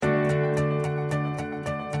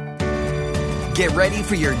Get ready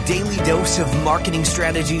for your daily dose of marketing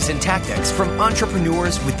strategies and tactics from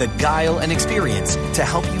entrepreneurs with the guile and experience to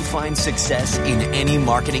help you find success in any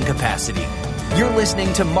marketing capacity. You're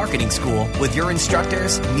listening to Marketing School with your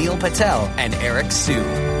instructors, Neil Patel and Eric Siu.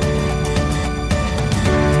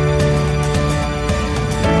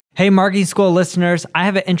 Hey, Marketing School listeners, I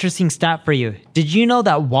have an interesting stat for you. Did you know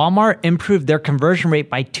that Walmart improved their conversion rate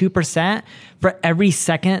by 2% for every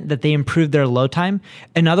second that they improved their load time?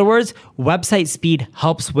 In other words, website speed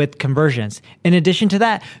helps with conversions. In addition to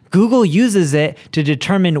that, Google uses it to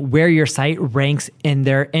determine where your site ranks in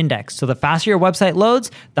their index. So the faster your website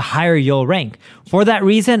loads, the higher you'll rank. For that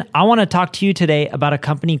reason, I want to talk to you today about a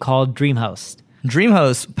company called DreamHost.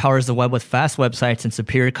 DreamHost powers the web with fast websites and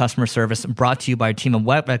superior customer service, brought to you by a team of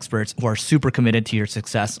web experts who are super committed to your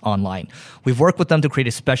success online. We've worked with them to create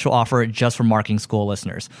a special offer just for Marketing School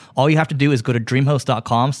listeners. All you have to do is go to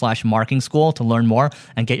dreamhost.com/marketing school to learn more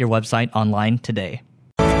and get your website online today.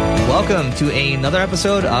 Welcome to another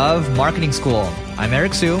episode of Marketing School. I'm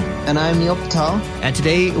Eric Siu. And I'm Neil Patel. And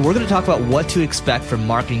today we're going to talk about what to expect from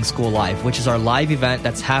Marketing School Live, which is our live event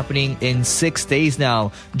that's happening in 6 days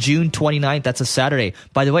now. June 29th, that's a Saturday.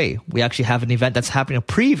 By the way, we actually have an event that's happening, a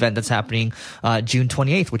pre-event that's happening June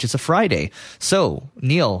 28th, which is a Friday. So,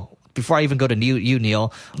 Neil, before I even go to you,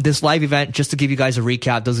 Neil, this live event, just to give you guys a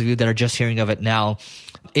recap, those of you that are just hearing of it now,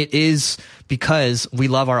 it is because we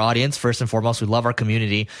love our audience, first and foremost. We love our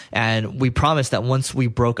community. And we promised that once we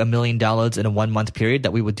broke 1 million downloads in a 1 month period,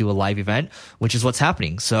 that we would do a live event, which is what's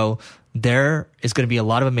happening. So there is going to be a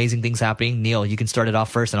lot of amazing things happening. Neil, you can start it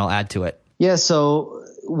off first and I'll add to it. Yeah, so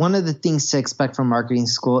one of the things to expect from Marketing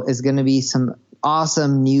School is going to be some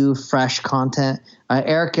awesome, new, fresh content.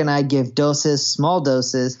 Eric and I give doses, small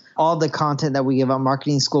doses. All the content that we give on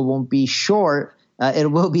Marketing School won't be short.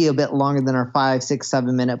 It will be a bit longer than our 5, 6,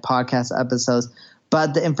 7 minute podcast episodes,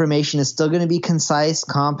 but the information is still going to be concise,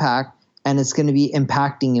 compact, and it's going to be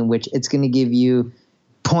impacting, in which it's going to give you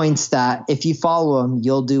points that if you follow them,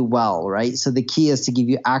 you'll do well, right? So the key is to give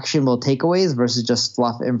you actionable takeaways versus just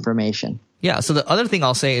fluff information. Yeah. So the other thing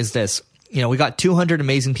I'll say is this. You know, we got 200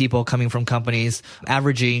 amazing people coming from companies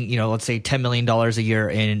averaging, let's say $10 million a year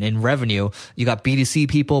in revenue. You got B2C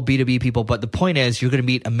people, B2B people. But the point is you're going to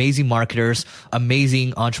meet amazing marketers,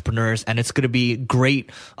 amazing entrepreneurs, and it's going to be great.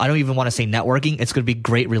 I don't even want to say networking. It's going to be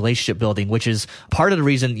great relationship building, which is part of the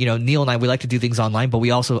reason, Neil and I, we like to do things online, but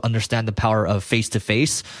we also understand the power of face to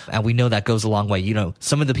face. And we know that goes a long way.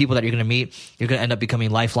 Some of the people that you're going to meet, you're going to end up becoming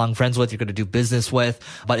lifelong friends with, you're going to do business with,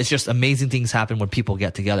 but it's just amazing things happen when people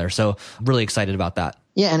get together. So really excited about that.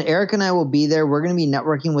 Yeah, and Eric and I will be there. We're going to be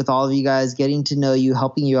networking with all of you guys, getting to know you,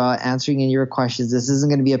 helping you out, answering any of your questions. This isn't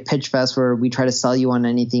going to be a pitch fest where we try to sell you on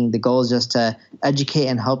anything. The goal is just to educate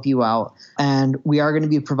and help you out. And we are going to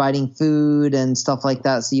be providing food and stuff like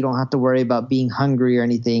that, so you don't have to worry about being hungry or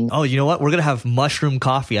anything. Oh, you know what? We're going to have mushroom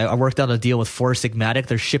coffee. I worked out a deal with Four Sigmatic.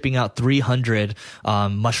 They're shipping out 300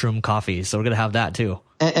 mushroom coffees, so we're going to have that too.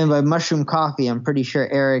 And by mushroom coffee, I'm pretty sure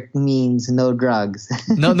Eric means no drugs.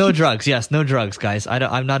 No drugs. Yes, no drugs, guys.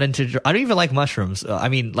 I'm not into. I don't even like mushrooms. I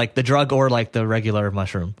mean, like the drug or like the regular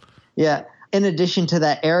mushroom. Yeah. In addition to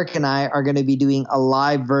that, Eric and I are going to be doing a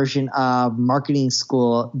live version of Marketing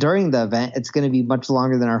School during the event. It's going to be much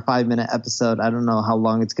longer than our 5-minute episode. I don't know how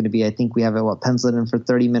long it's going to be. I think we have it penciled in for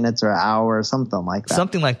 30 minutes or an hour or something like that.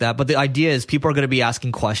 Something like that. But the idea is people are going to be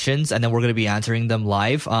asking questions and then we're going to be answering them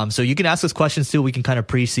live. So you can ask us questions too. We can kind of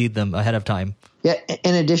precede them ahead of time. Yeah.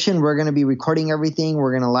 In addition, we're going to be recording everything.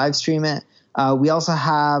 We're going to live stream it. We also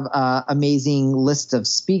have an amazing list of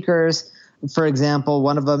speakers. For example,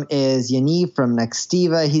 one of them is Yaniv from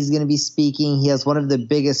Nextiva. He's going to be speaking. He has one of the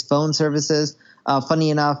biggest phone services. Funny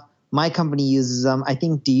enough, my company uses them. I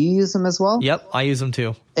think, do you use them as well? Yep, I use them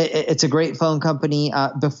too. It's a great phone company.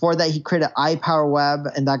 Before that, he created iPower Web,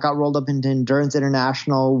 and that got rolled up into Endurance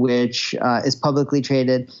International, which is publicly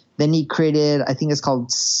traded. Then he created, I think it's called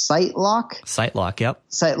SiteLock. SiteLock, yep.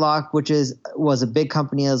 SiteLock, which was a big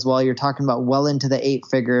company as well. You're talking about well into the 8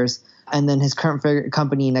 figures. And then his current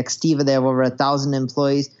company, Nextiva, they have over 1,000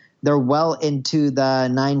 employees. They're well into the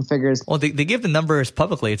 9 figures. Well, they give the numbers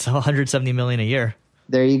publicly. It's $170 million a year.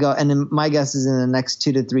 There you go. And then my guess is in the next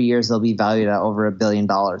 2 to 3 years, they'll be valued at over $1 billion.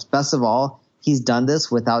 Best of all, he's done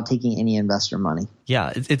this without taking any investor money.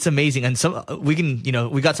 Yeah, it's amazing. And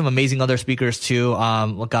we got some amazing other speakers too.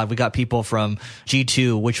 We got people from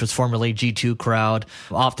G2, which was formerly G2 Crowd,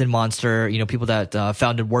 OptinMonster, people that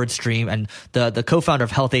founded WordStream, and the co-founder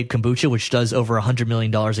of Health Aid Kombucha, which does over $100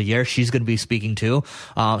 million a year. She's going to be speaking too.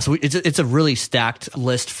 So it's a really stacked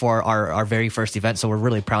list for our very first event. So we're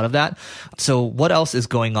really proud of that. So what else is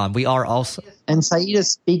going on? We are also... And Syed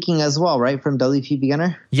is speaking as well, right, from WP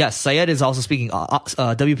Beginner? Yes, Syed is also speaking.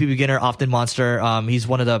 WP Beginner, OptinMonster. He's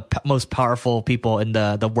one of the most powerful people in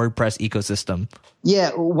the WordPress ecosystem.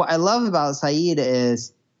 Yeah, what I love about Syed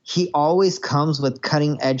is he always comes with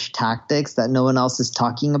cutting-edge tactics that no one else is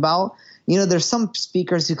talking about. There's some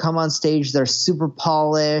speakers who come on stage, they're super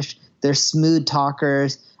polished, they're smooth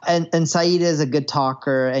talkers, and Syed is a good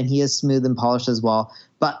talker, and he is smooth and polished as well.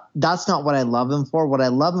 But that's not what I love him for. What I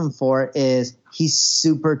love him for is he's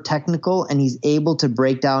super technical, and he's able to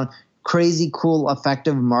break down crazy, cool,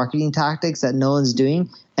 effective marketing tactics that no one's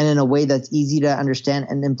doing, and in a way that's easy to understand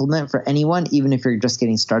and implement for anyone, even if you're just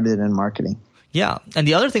getting started in marketing. Yeah. And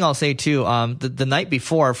the other thing I'll say too, the night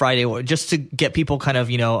before Friday, just to get people kind of,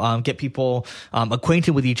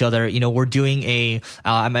 acquainted with each other, we're doing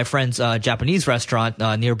at my friend's, Japanese restaurant,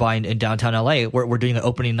 nearby in downtown LA, we're doing an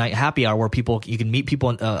opening night happy hour where you can meet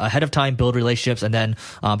people, ahead of time, build relationships, and then,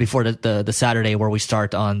 before the Saturday where we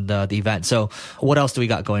start on the event. So what else do we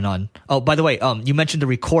got going on? Oh, by the way, you mentioned the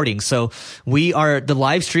recording. So the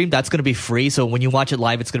live stream, that's going to be free. So when you watch it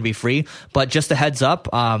live, it's going to be free. But just a heads up,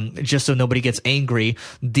 just so nobody gets angry,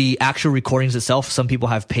 the actual recordings itself, some people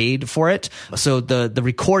have paid for it. So the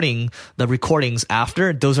recordings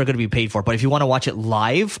after, those are going to be paid for. But if you want to watch it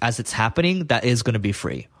live as it's happening, that is going to be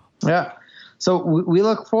free. Yeah. So we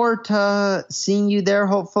look forward to seeing you there,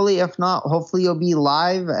 hopefully. If not, hopefully you'll be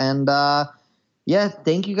live. And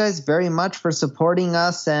thank you guys very much for supporting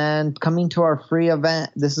us and coming to our free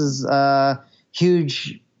event. This is a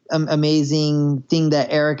huge, amazing thing that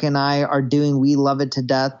Eric and I are doing. We love it to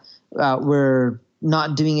death. We're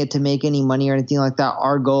not doing it to make any money or anything like that.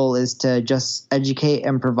 Our goal is to just educate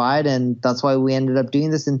and provide, and that's why we ended up doing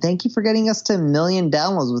this. And thank you for getting us to 1 million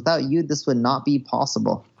downloads. Without you, this would not be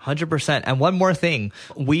possible. 100%. And one more thing,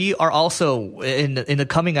 we are also in the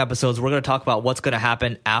coming episodes, we're going to talk about what's going to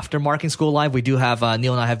happen after Marketing School Live. We do have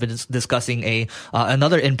Neil and I have been discussing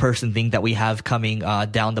another in-person thing that we have coming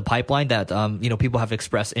down the pipeline that people have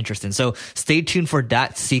expressed interest in. So stay tuned for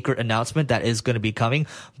that secret announcement that is going to be coming.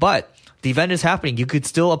 But the event is happening. You could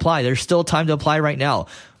still apply. There's still time to apply right now.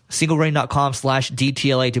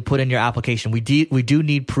 singlegrain.com/DTLA to put in your application. We do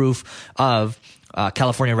need proof of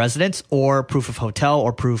California residence or proof of hotel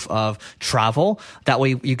or proof of travel. That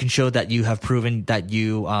way you can show that you have proven that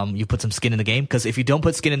you put some skin in the game. Because if you don't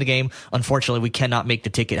put skin in the game, unfortunately, we cannot make the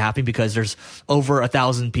ticket happen because there's over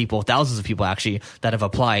 1,000 people, thousands of people actually, that have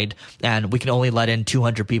applied, and we can only let in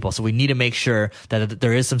 200 people. So we need to make sure that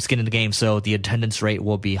there is some skin in the game so the attendance rate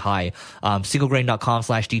will be high.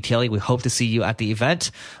 Singlegrain.com/DTLA. We hope to see you at the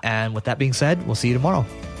event. And with that being said, we'll see you tomorrow.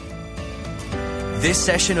 This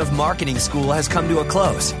session of Marketing School has come to a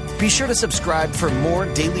close. Be sure to subscribe for more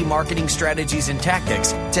daily marketing strategies and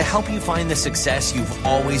tactics to help you find the success you've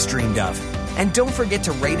always dreamed of. And don't forget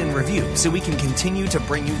to rate and review so we can continue to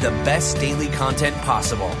bring you the best daily content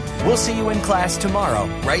possible. We'll see you in class tomorrow,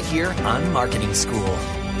 right here on Marketing School.